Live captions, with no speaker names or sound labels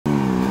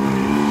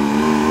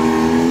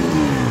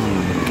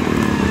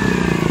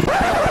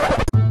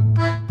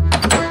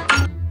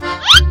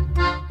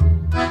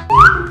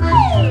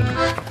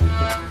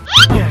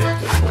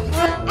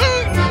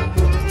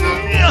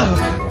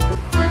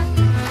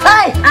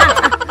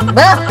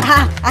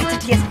হ্যাঁ আচ্ছা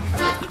ঠিক আছে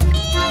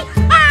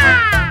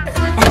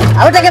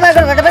ওটাকে বার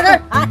কর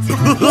আচ্ছা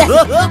ঠিক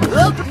আছে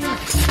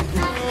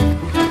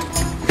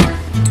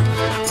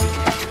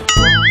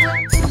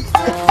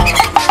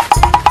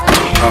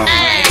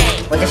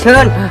বলছে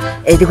শোন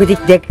এইটুকু দিক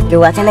দেখ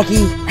কেউ আছে নাকি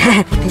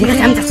ঠিক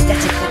আছে আমি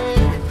যাচ্ছি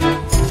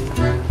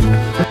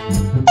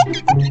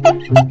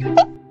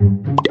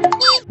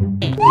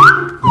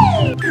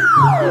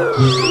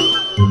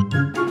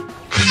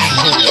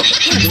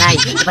নাই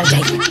এবার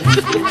যাই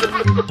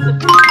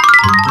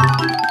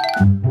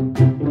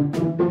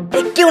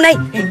কেউ নাই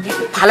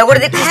ভালো করে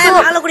দেখ হ্যাঁ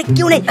ভালো করে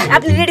কেউ নেই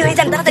আপনি রেডি হয়ে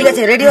যান তাড়াতাড়ি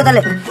আছে রেডি হো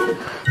তাহলে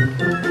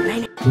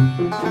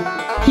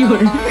কি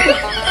করে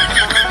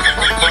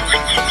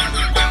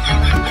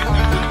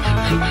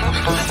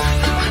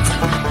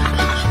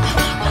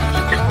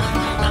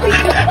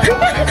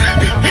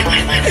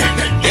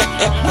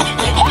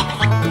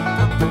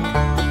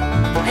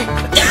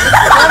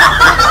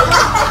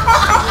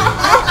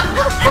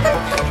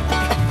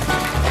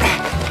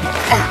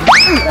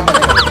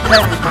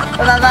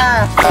বাবা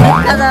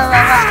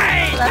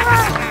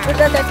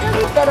ওটা দেখা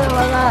করো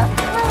বাবা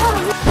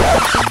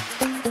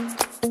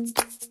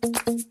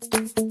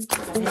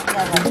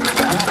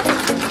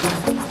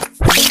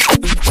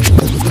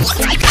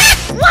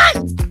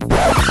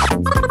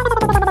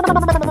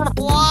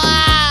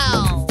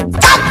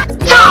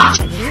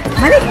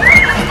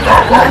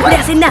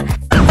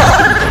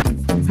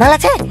মাল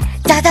আছে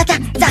যা যা যা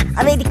যা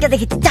আমি এই দিকটা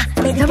দেখি যা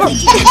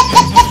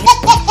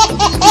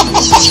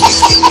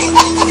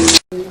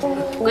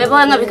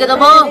enggak bikin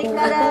apa?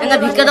 Enggak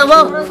bikin apa?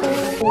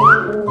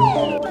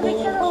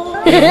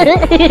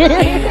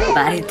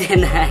 Barite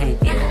nai.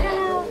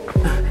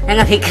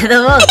 Enggak bikin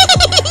apa?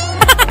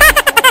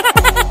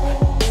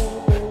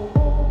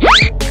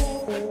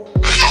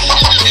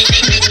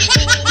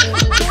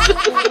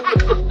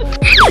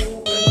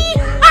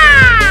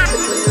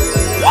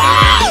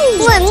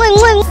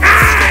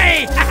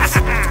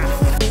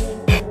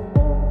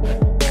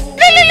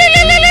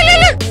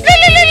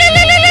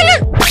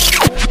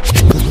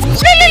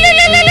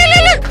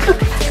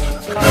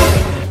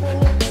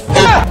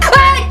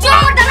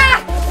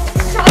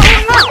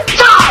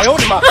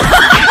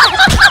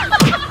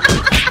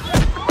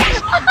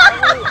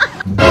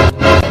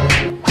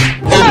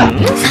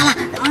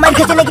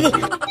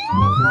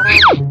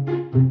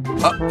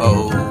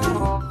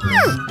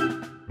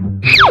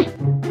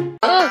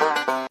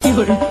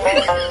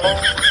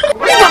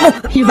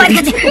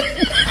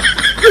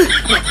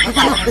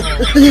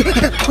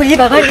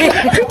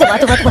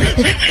 Bapak, tunggu.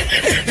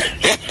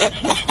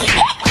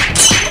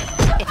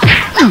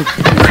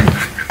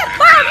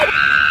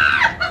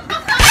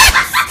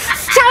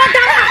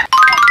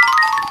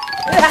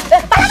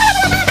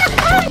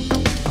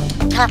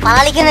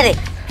 Salah lagi nih.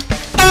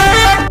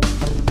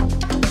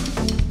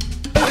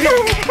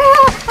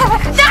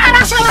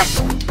 Jangan salah.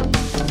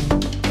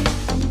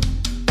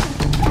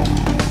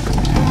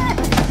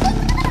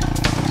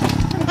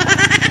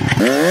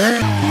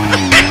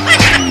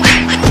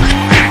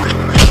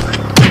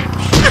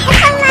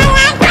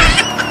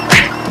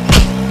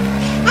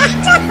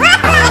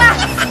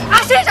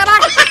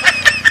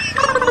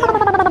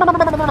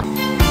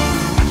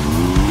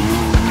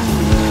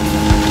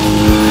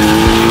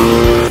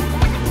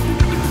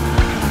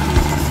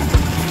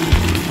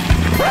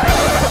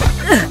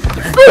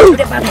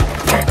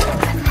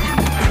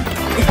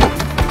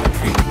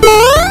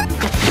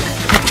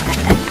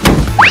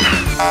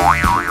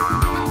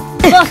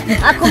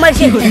 Aku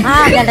masih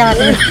ganda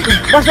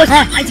bos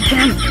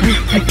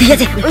ঠিক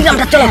আছে ওই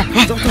আমরা চলো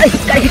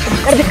গাড়ি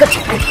কর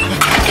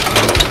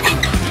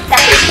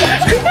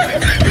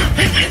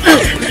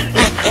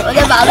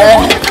ওরে বাবা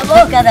ও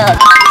কাদা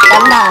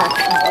কান্না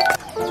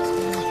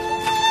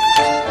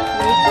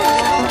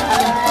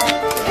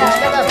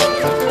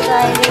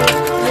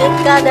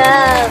লিকাদা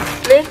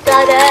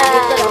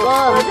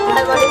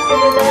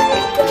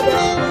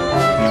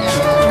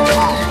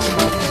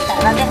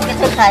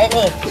কিছু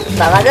খায়নি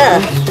বাবা গো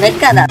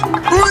লিকাদা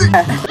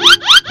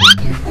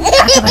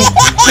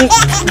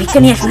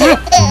নিয়ে আসুন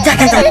যা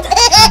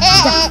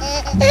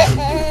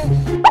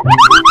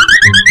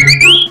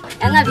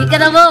এঙ্গা ভিক্ষা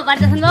দেবো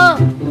বাড়িতে শুনবো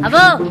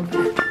আবো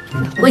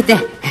বুঝতে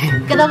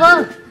ভিক্ষা দেবো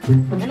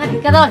এঙ্গা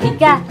ভিক্ষা দেবো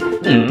ভিক্ষা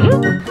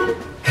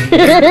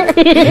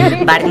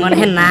বাড়ি মনে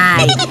হয়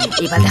নাই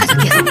এবার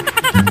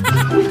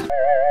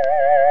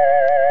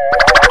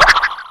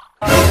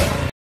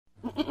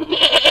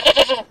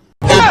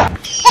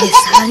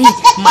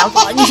মাল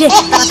পাওয়া গেছে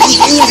তাড়াতাড়ি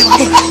নিয়ে আসবো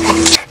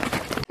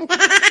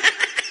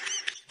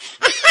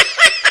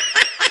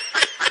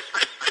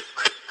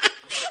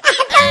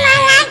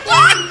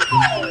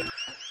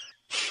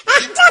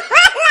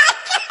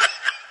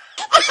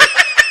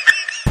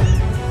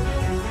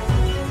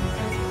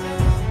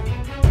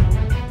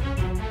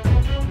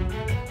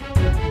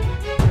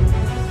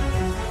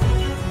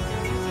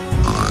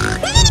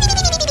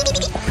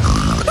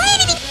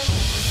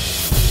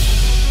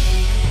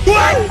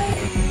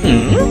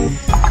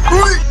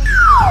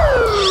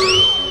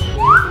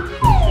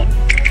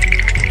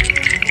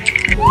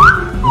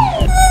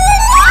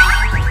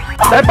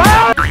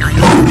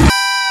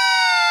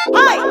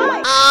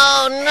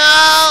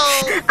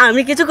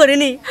আমি কিছু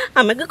করিনি,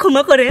 আমাকে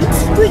ক্ষমা করেন।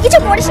 তুই কিছু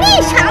করিসনি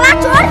শালা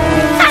চোর,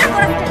 শালা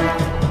কর।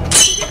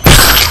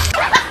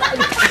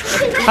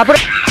 তারপরে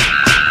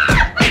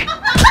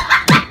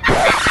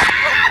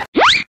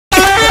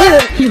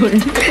কি হলো?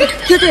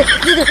 কি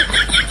হলো?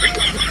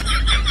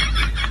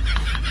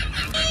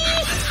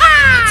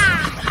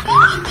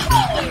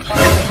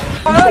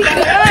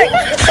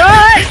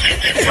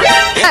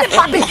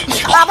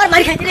 আবার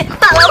মারি খাইতে রে।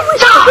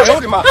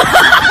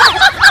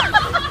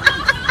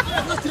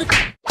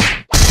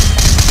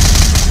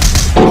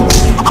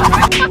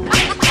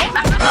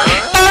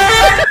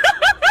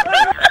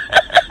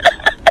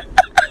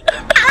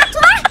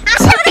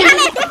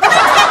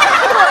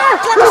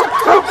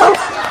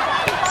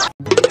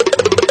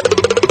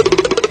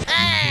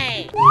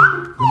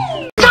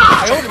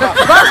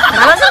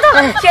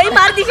 সেই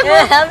মার দিছি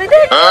আমি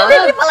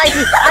দেখি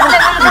পালাইছি।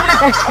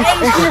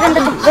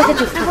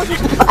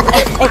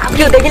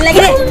 কেউ দেখেন নাকি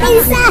রে?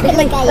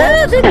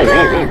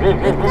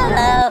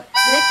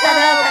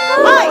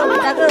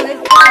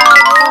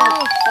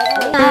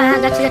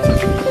 যাচ্ছি যাচ্ছি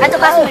এত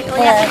কাজ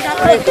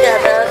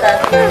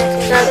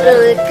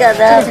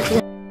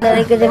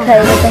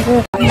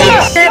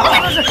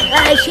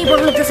সেই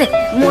বড় লাগতেছে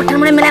মোটার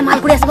মনে মেলায় মাল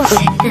করে আসবো।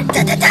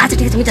 আচ্ছা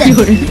ঠিক আছে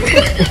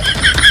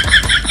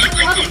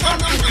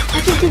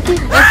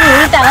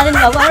টাকা দিন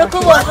বাবু, আরো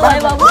খুব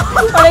অসহায় বাবু,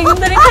 অনেকদিন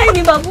ধরে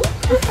খাইনি বাবু।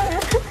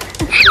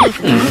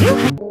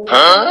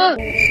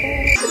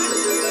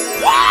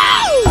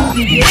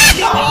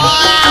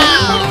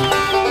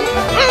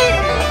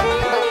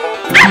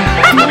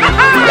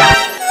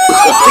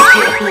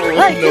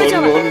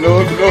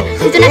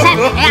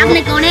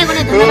 আপনাকে অনেক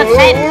অনেক ধন্যবাদ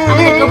সাহেব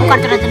আমাদেরকে উপকার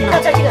করার জন্য।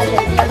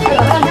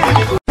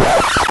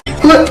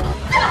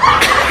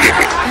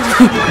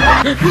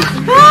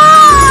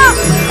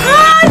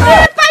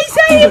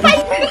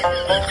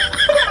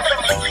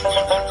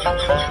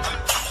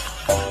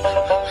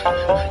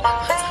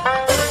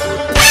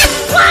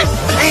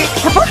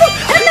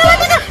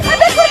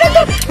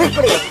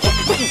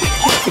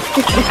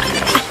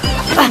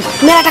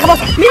 মেলা টাকা বস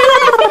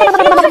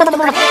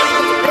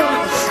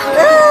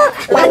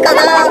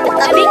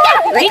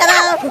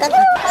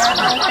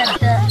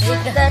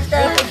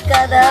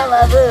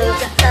বাবু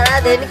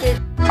সারাদিন কি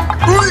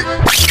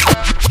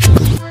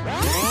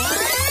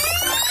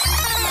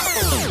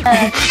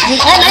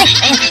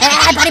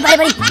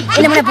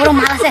বড়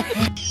মাল আছে।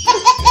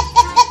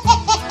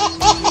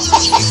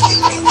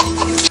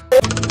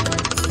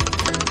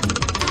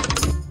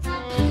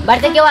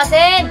 বাড়িতে কেউ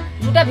আছেন?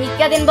 দুটা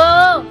ভিক্ষা দিন বো।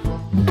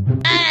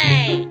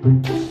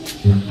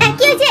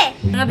 কি হয়েছে?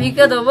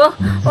 ভিক্ষা দেবো,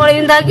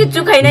 অনেকদিন ধরে কিচ্ছু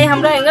খাই নাই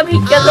আমরা, এঙ্গা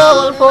ভিক্ষা দেবো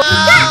অল্প।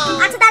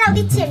 আচ্ছা দাঁড়াও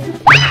দিচ্ছেন।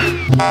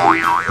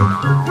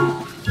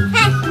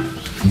 হ্যাঁ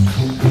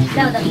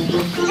দাও দাও।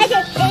 এই যে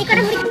এই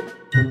করে মুড়ি।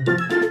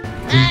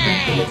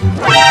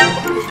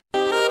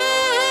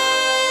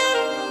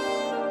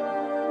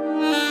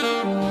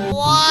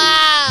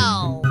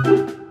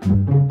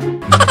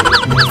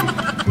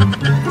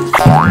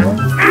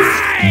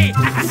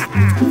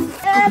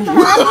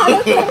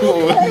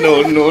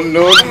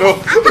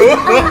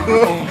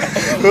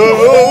 No.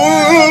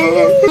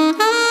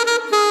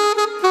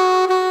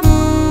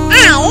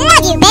 I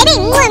love you, baby.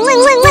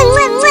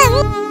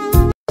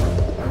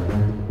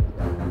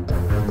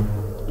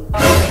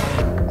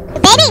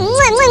 Baby.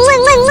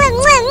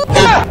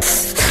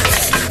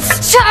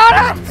 Shut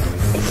up!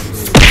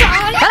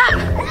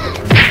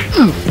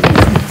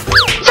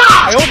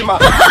 哎呦我的妈！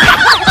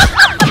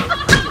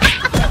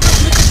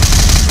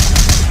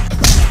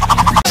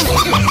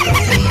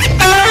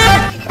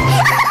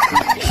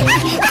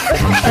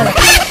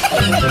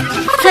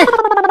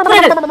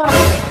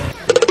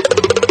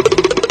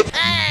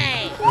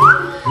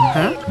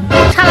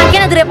 শালা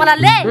কেন দূরে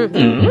পালালে?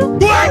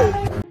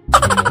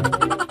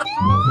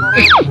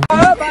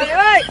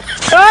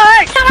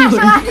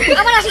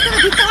 আমার আসি তোকে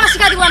ভিক্ষা করা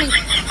শিখা দিব আমি।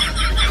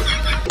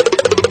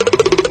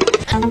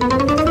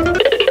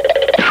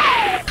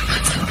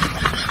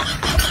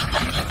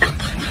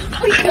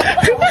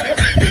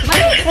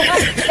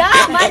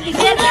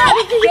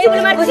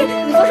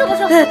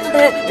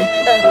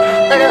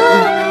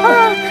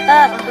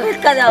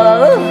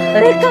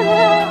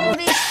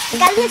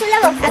 কাল নিয়ে চলে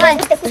যাবো।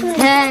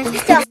 হ্যাঁ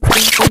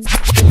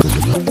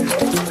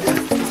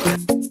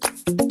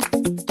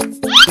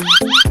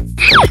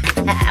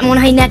মনে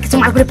হয় না কিছু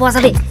মাল করে পাওয়া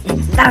যাবে।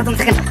 তারা তুমি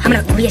থাকেন, আমরা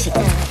ঘুরে আসি।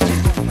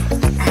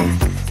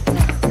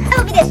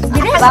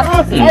 বাবু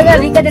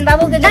ভিক্ষা দিন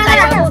বাবু।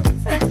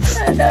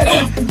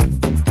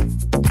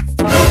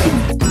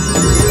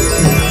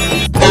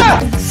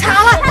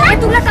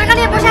 তোমরা টাকা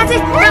নিয়ে বসে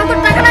আছিস,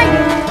 টাকা নাই।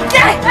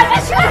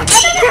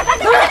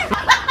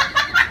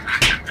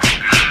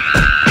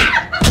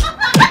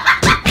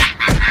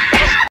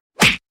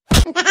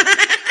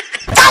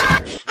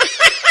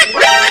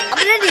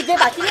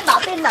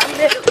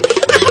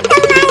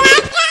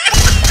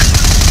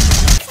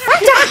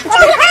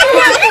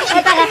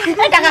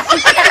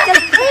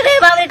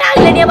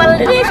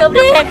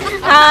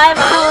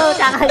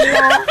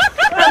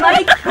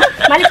 মালিক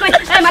মালিক কই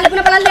মালিক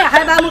কোনে পালালে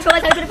হায় বা মুখ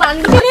সবাই চাই করে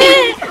পালানি